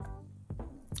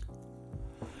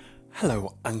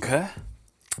Hello, Anchor.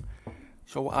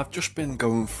 So I've just been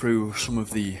going through some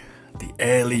of the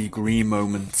early Green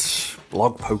Moments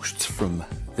blog posts from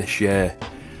this year,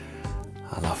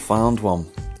 and I found one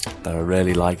that I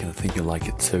really like, and I think you'll like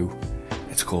it too.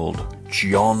 It's called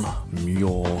John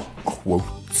Muir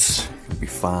Quotes. It can be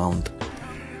found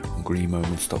on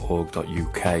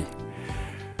greenmoments.org.uk.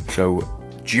 So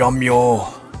John Muir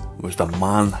was the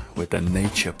man with the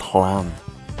nature plan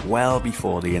well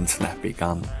before the internet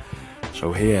began.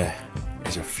 So here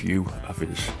is a few of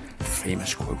his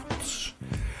famous quotes.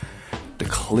 The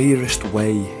clearest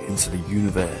way into the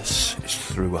universe is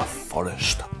through a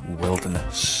forest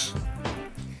wilderness.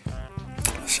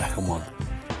 The second one.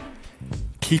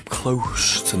 Keep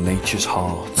close to nature's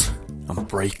heart and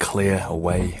break clear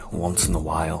away once in a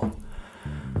while.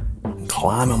 And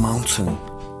climb a mountain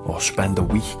or spend a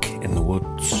week in the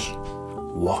woods.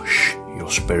 Wash your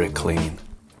spirit clean.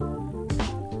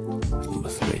 Number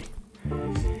 3.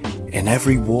 In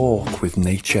every walk with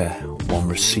nature, one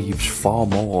receives far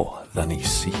more than he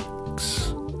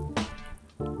seeks.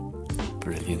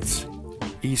 Brilliant.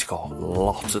 He's got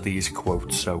lots of these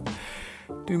quotes, so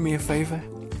do me a favour.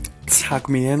 Tag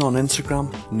me in on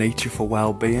Instagram, Nature for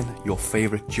Wellbeing, your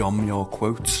favourite John Muir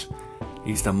quotes.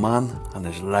 He's the man and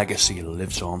his legacy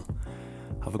lives on.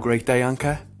 Have a great day,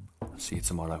 Anchor. See you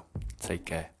tomorrow. Take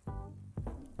care.